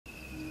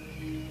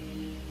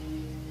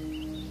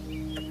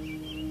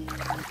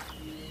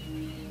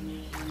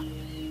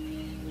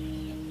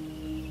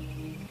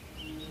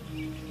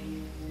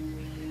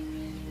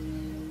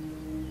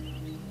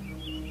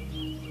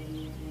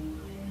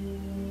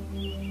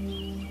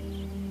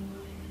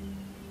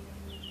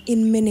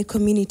In many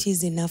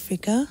communities in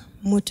Africa,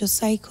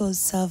 motorcycles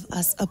serve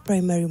as a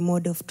primary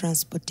mode of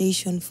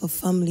transportation for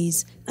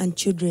families and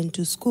children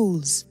to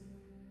schools.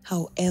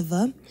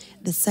 However,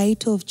 the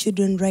sight of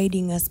children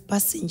riding as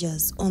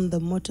passengers on the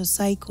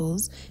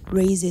motorcycles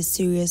raises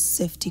serious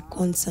safety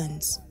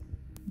concerns.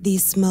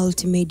 This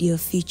multimedia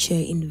feature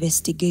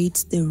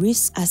investigates the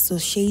risks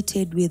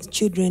associated with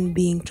children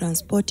being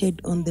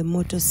transported on the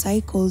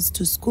motorcycles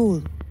to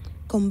school,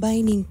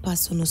 combining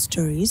personal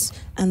stories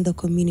and the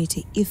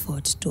community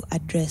effort to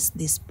address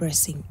these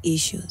pressing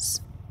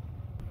issues.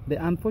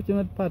 The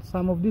unfortunate part,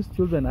 some of these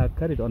children are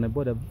carried on a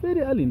border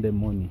very early in the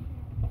morning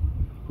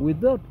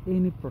without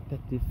any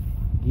protective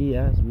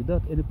gears,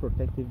 without any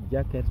protective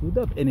jackets,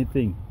 without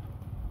anything.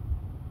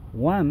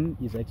 One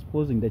is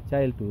exposing the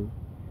child to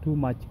too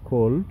much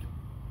cold,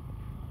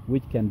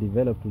 which can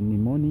develop to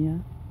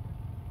pneumonia,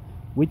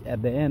 which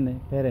at the end, a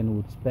parent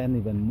would spend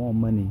even more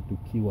money to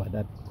cure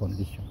that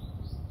condition.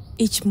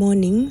 Each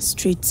morning,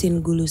 streets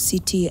in Gulu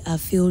City are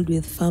filled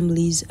with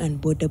families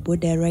and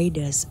boda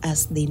riders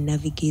as they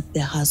navigate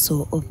the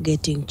hassle of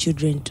getting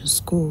children to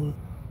school.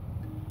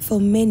 For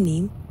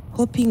many,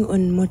 hopping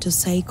on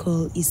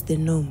motorcycle is the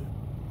norm,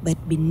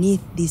 but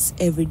beneath this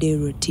everyday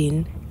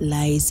routine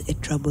lies a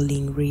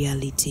troubling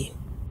reality.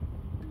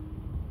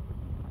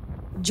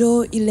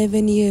 Joe,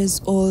 11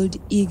 years old,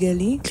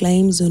 eagerly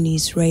climbs on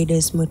his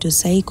rider's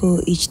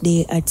motorcycle each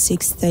day at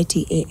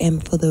 6:30 a.m.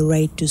 for the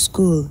ride to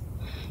school.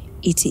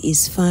 It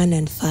is fun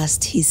and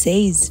fast, he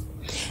says.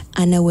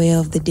 Unaware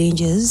of the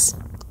dangers,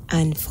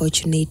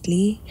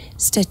 unfortunately,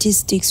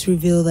 statistics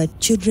reveal that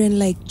children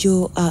like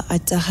Joe are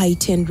at a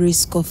heightened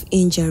risk of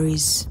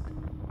injuries.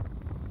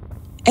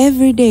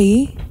 Every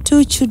day,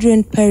 2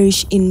 children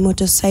perish in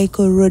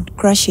motorcycle road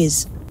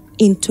crashes.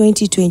 In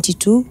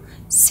 2022,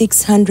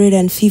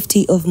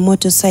 650 of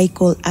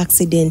motorcycle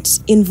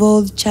accidents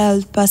involved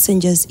child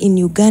passengers in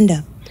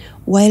Uganda,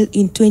 while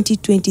in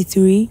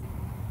 2023,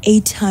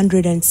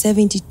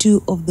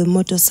 872 of the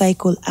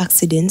motorcycle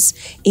accidents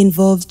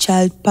involved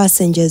child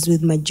passengers,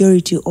 with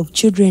majority of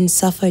children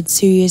suffered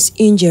serious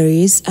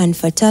injuries and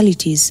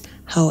fatalities.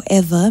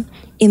 However,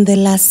 in the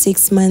last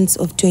 6 months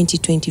of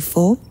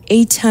 2024,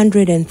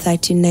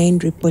 839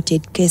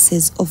 reported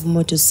cases of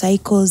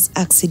motorcycles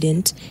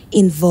accident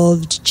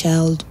involved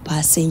child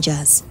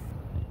passengers.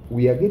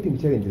 We are getting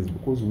challenges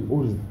because we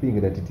always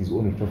think that it is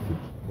only traffic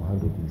to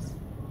handle this.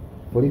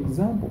 For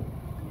example,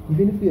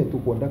 even if we are to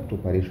conduct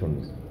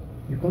operations,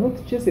 you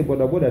cannot chase a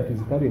boda that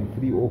is carrying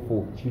 3 or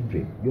 4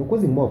 children. You are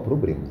causing more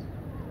problems.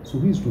 So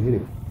who is to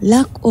help?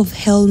 Lack of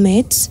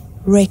helmets,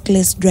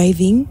 reckless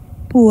driving,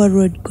 poor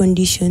road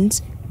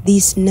conditions,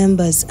 these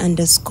numbers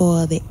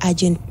underscore the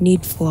urgent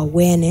need for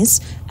awareness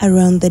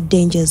around the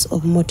dangers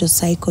of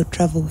motorcycle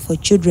travel for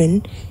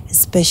children,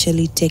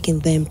 especially taking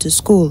them to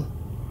school.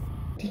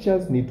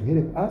 Teachers need to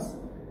help us,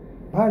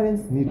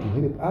 parents need to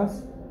help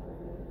us,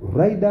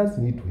 riders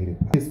need to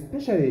help us.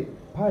 Especially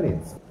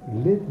parents,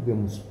 let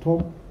them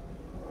stop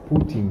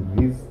putting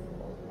these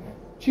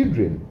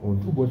children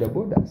onto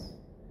borders.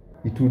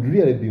 It would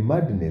really be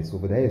madness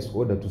of the highest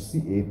order to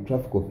see a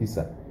traffic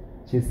officer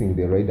chasing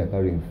the rider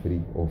carrying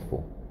 3 or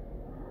 4.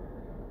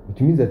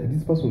 Which means that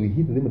this person will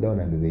hit them down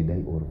and they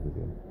die, all of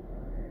them.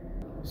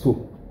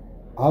 So,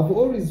 I've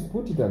always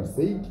put it and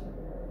said,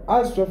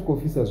 as traffic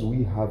officers,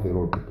 we have a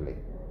role to play.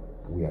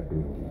 We are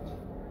doing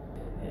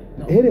it.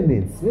 No.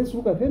 Elements, let's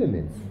look at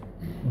elements.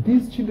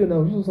 These children are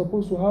also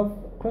supposed to have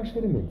crash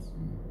elements.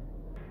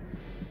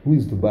 Who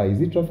is to buy?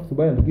 Is it traffic to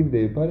buy and to give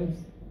the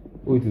parents?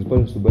 Or it is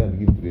parents to buy and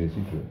give to their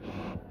children?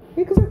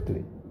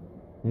 Exactly.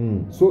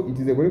 So it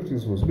is a collective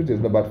responsibility.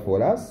 But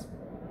for us,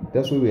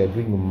 that's why we are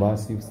doing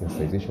massive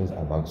sensitizations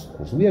among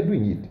schools. We are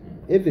doing it.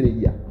 Every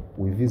year,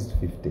 we visit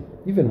 50,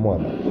 even more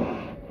than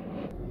that.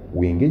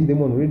 We engage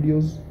them on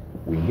radios,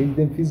 we engage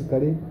them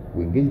physically,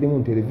 we engage them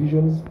on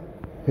televisions,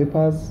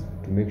 papers,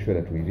 to make sure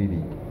that we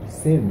really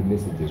send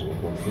messages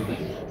of safety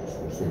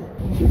to schools.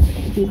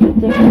 It is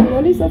the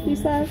police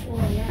officers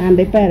and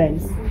the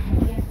parents.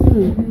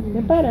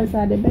 The parents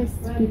are the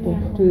best people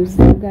to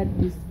safeguard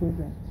this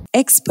program.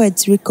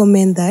 Experts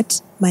recommend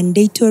that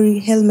mandatory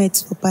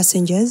helmets for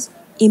passengers,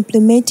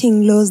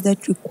 implementing laws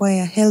that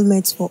require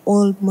helmets for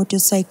all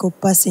motorcycle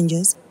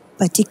passengers,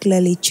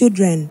 particularly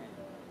children,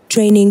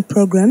 training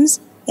programs,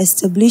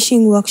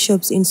 establishing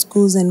workshops in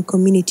schools and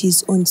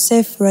communities on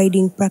safe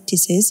riding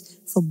practices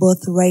for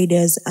both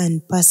riders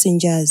and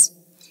passengers.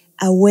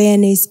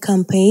 Awareness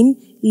campaign,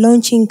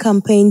 launching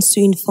campaigns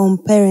to inform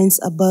parents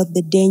about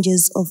the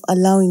dangers of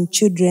allowing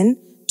children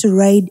to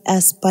ride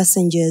as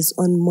passengers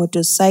on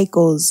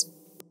motorcycles.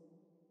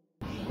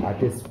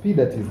 At a speed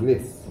that is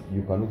less,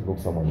 you cannot knock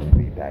someone and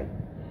they die.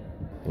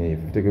 If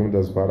 50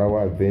 kilometers per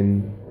hour,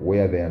 then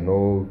where there are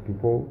no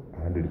people,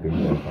 100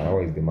 kilometers per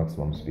hour is the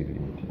maximum speed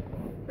limit.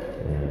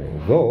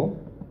 Though,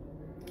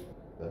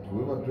 that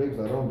whoever drives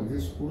around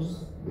these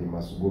schools, they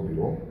must go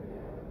below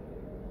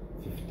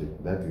 50.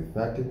 That is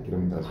 30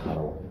 kilometers per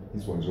hour.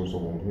 This one is also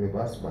going to help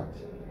us, but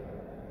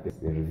it's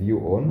a review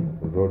on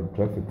road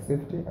traffic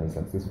safety and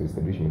successful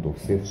establishment of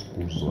safe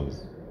school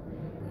zones.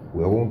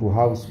 We are going to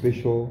have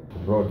special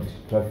road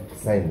traffic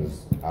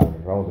signs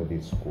around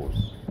these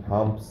schools.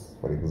 Humps,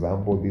 for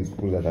example, these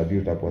schools that are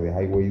built up on the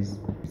highways,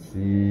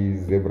 see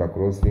zebra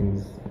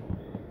crossings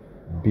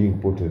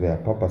being put there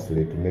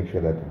purposely to make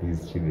sure that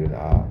these children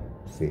are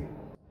safe.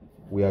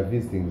 We are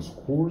visiting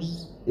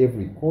schools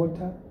every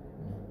quarter.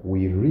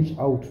 We reach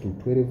out to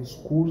 12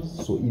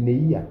 schools, so in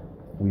a year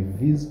we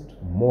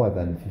visit more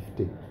than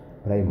 50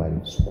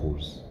 primary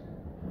schools.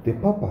 The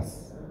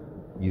purpose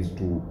is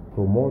to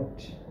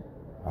promote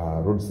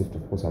road safety,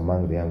 of course,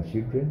 among the young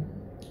children,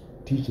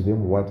 teach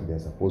them what they're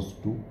supposed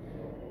to do,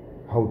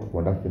 how to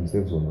conduct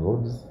themselves on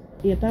roads.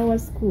 At our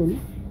school,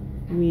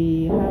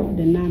 we have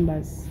the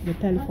numbers, the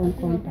telephone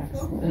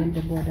contacts for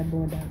all the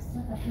borders.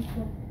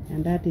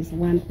 And that is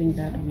one thing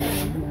that we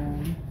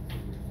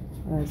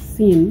have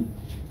seen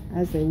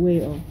as a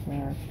way of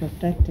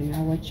protecting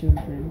our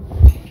children.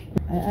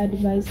 I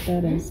advise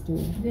parents to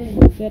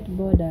get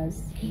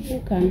borders who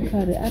can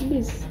carry at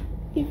least,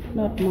 if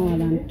not more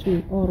than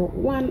 2, or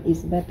 1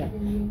 is better,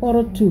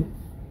 or 2.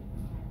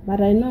 But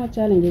I know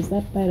challenges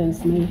that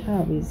parents may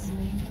have is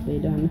they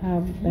don't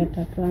have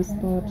better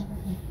transport.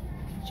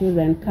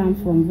 Children come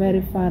from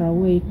very far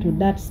away to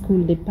that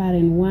school the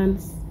parent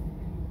wants.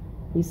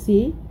 You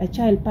see, a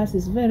child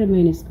passes very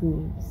many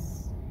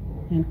schools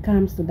and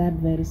comes to that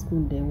very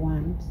school they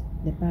want,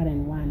 the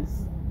parent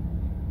wants.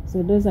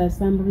 So those are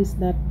some risks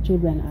that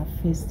children are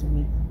faced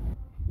with.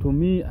 To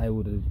me, I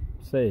would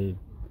say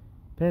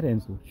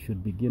parents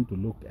should begin to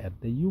look at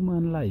the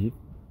human life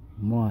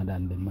more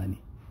than the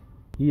money.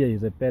 Here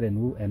is a parent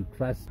who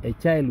entrusts a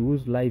child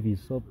whose life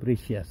is so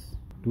precious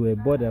to a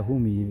border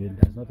whom he even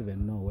does not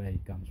even know where he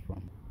comes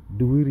from.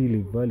 Do we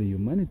really value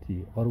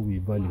humanity, or we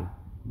value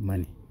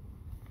money?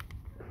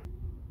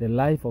 The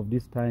life of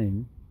this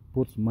time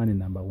puts money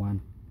number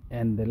 1,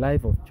 and the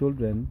life of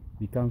children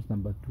becomes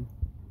number 2.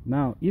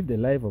 Now, if the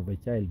life of a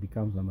child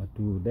becomes number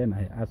 2, then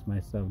I ask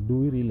myself, do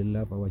we really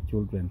love our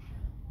children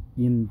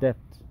in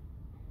depth,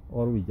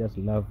 or we just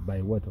love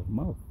by word of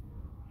mouth?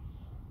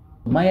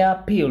 My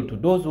appeal to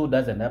those who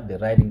doesn't have the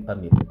riding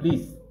permit,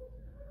 please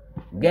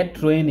get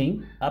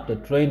training. After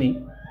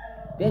training,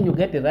 then you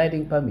get the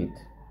riding permit.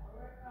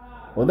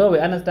 Although we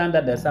understand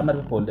that there are some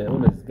people, they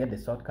always get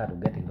the shortcut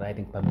of getting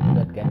riding permit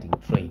without getting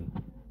trained.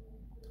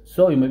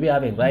 So you may be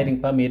having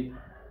riding permit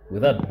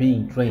without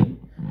being trained.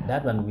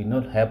 That one will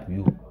not help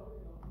you,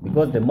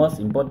 because the most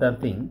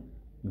important thing,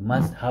 you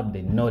must have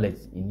the knowledge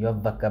in your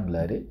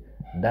vocabulary.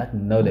 That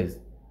knowledge is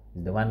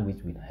the one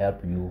which will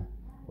help you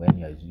when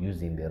you are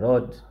using the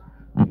road.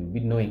 You'll be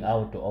knowing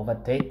how to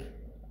overtake,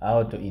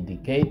 how to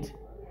indicate,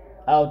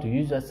 how to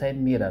use your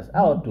side mirrors,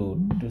 how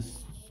to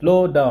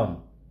slow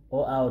down,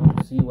 or how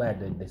to see where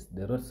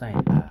the road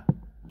signs are.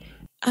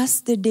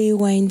 As the day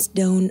winds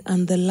down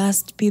and the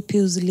last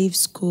pupils leave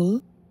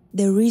school,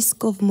 the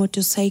risk of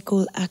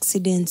motorcycle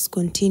accidents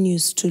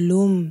continues to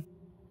loom.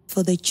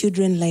 For the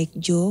children like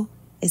Joe,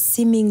 a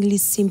seemingly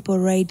simple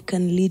ride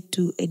can lead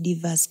to a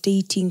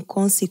devastating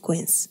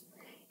consequence.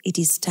 It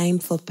is time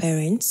for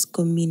parents,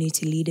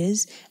 community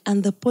leaders,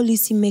 and the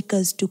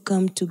policymakers to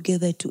come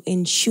together to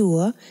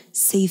ensure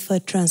safer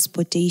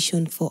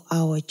transportation for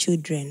our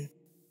children.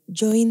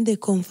 Join the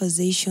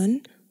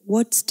conversation.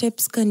 What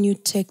steps can you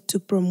take to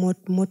promote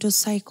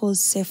motorcycle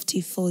safety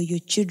for your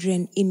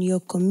children in your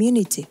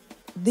community?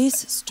 This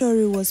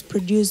story was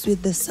produced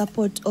with the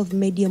support of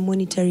Media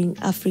Monitoring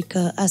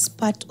Africa as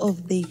part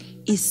of the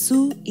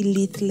Isu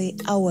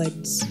Ilitle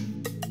Awards.